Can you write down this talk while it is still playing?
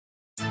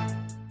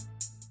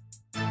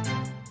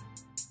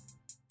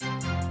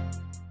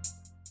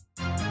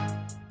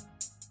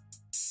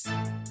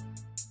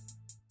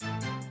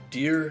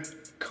Dear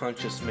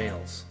conscious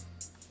males,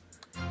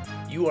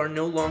 you are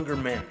no longer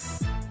men.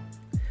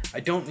 I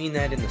don't mean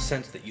that in the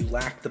sense that you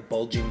lack the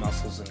bulging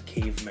muscles and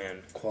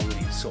caveman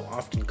qualities so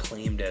often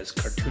claimed as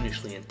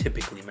cartoonishly and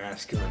typically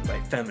masculine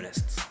by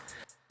feminists.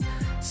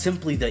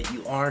 Simply that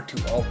you are,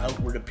 to all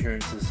outward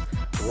appearances,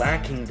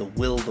 lacking the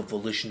will, the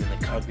volition,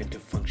 and the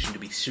cognitive function to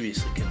be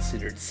seriously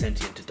considered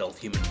sentient adult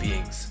human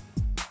beings.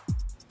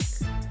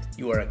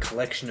 You are a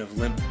collection of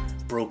limp,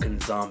 broken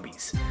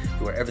zombies.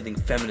 You are everything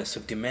feminists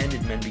have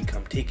demanded men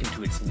become taken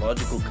to its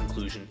logical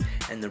conclusion,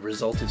 and the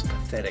result is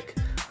pathetic,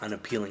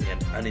 unappealing,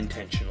 and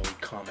unintentionally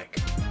comic.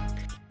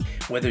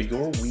 Whether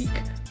your weak,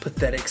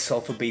 pathetic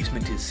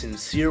self-abasement is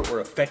sincere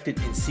or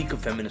affected in seek of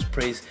feminist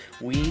praise,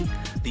 we,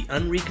 the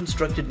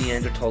unreconstructed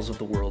Neanderthals of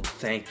the world,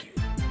 thank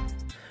you.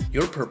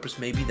 Your purpose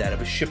may be that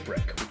of a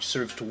shipwreck, which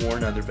serves to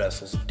warn other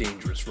vessels of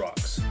dangerous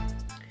rocks.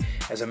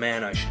 As a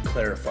man, I should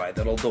clarify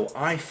that although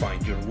I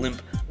find your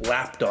limp,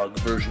 lapdog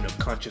version of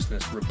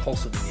consciousness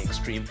repulsive in the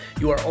extreme,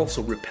 you are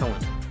also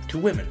repellent to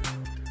women.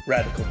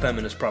 Radical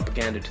feminist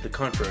propaganda to the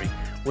contrary,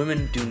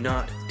 women do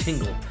not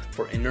tingle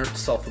for inert,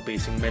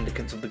 self-abasing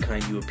mendicants of the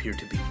kind you appear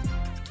to be.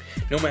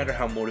 No matter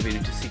how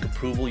motivated to seek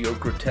approval your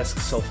grotesque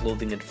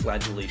self-loathing and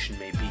flagellation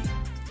may be.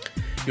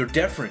 Your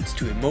deference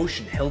to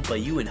emotion held by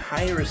you in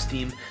higher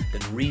esteem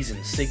than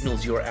reason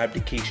signals your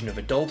abdication of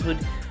adulthood,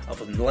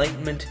 of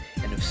enlightenment,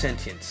 and of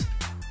sentience.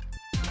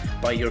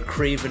 By your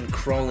craven,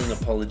 crawling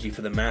apology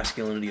for the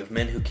masculinity of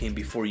men who came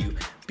before you,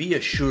 be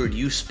assured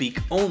you speak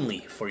only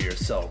for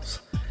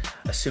yourselves.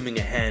 Assuming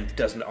a hand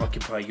doesn't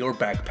occupy your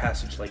back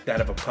passage like that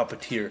of a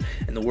puppeteer,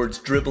 and the words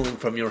dribbling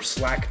from your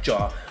slack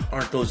jaw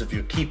aren't those of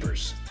your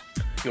keepers.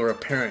 Your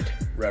apparent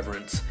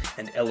reverence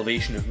and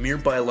elevation of mere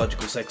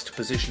biological sex to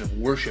position of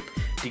worship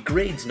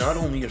degrades not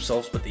only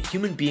yourselves but the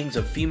human beings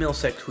of female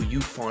sex who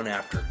you fawn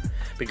after.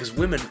 Because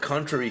women,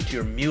 contrary to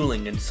your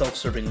mewling and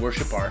self-serving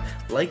worship, are,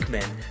 like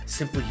men,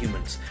 simply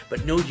humans.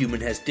 But no human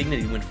has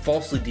dignity when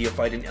falsely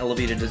deified and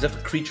elevated as if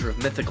a creature of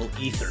mythical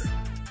ether.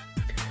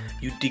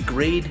 You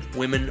degrade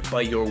women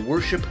by your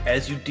worship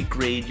as you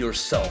degrade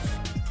yourself.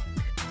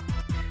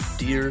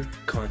 Dear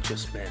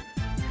conscious men,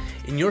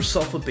 in your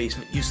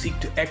self-abasement, you seek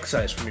to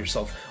excise from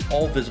yourself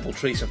all visible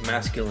trace of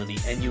masculinity,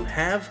 and you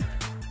have,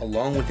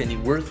 along with any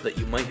worth that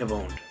you might have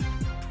owned.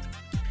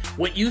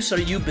 What use are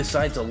you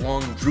besides a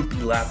long, droopy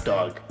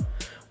lapdog?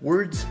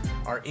 Words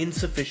are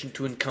insufficient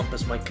to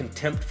encompass my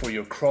contempt for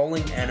your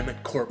crawling,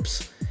 animate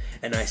corpse,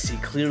 and I see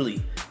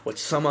clearly what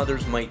some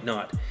others might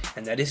not,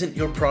 and that isn't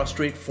your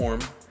prostrate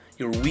form,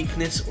 your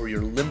weakness, or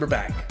your limber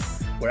back.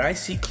 What I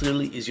see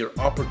clearly is your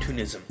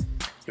opportunism,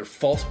 your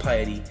false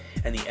piety,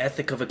 and the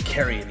ethic of a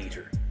carrion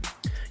eater.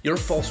 Your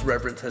false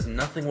reverence has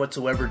nothing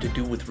whatsoever to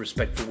do with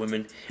respect for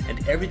women,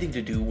 and everything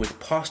to do with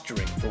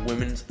posturing for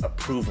women's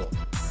approval.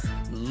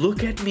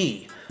 Look at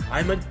me,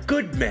 I'm a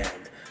good man,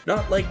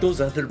 not like those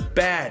other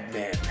bad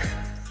men.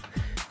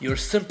 Your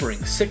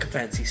simpering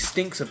sycophancy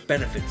stinks of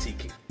benefit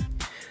seeking.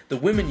 The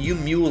women you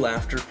mule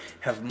after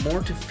have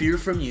more to fear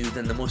from you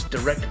than the most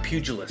direct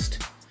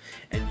pugilist.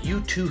 And you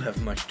too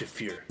have much to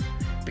fear,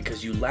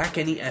 because you lack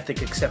any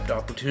ethic except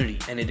opportunity,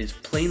 and it is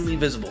plainly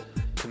visible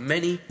to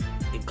many,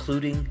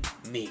 including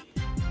me.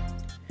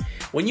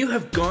 When you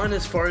have gone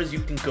as far as you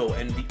can go,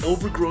 and the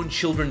overgrown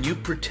children you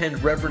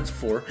pretend reverence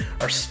for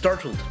are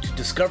startled to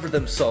discover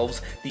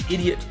themselves the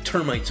idiot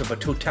termites of a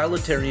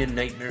totalitarian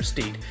nightmare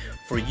state,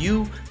 for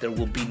you there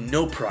will be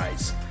no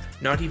prize,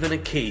 not even a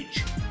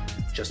cage,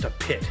 just a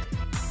pit.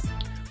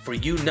 For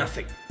you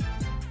nothing.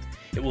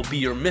 It will be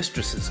your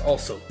mistresses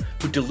also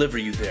who deliver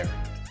you there.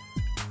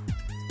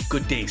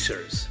 Good day,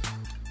 sirs.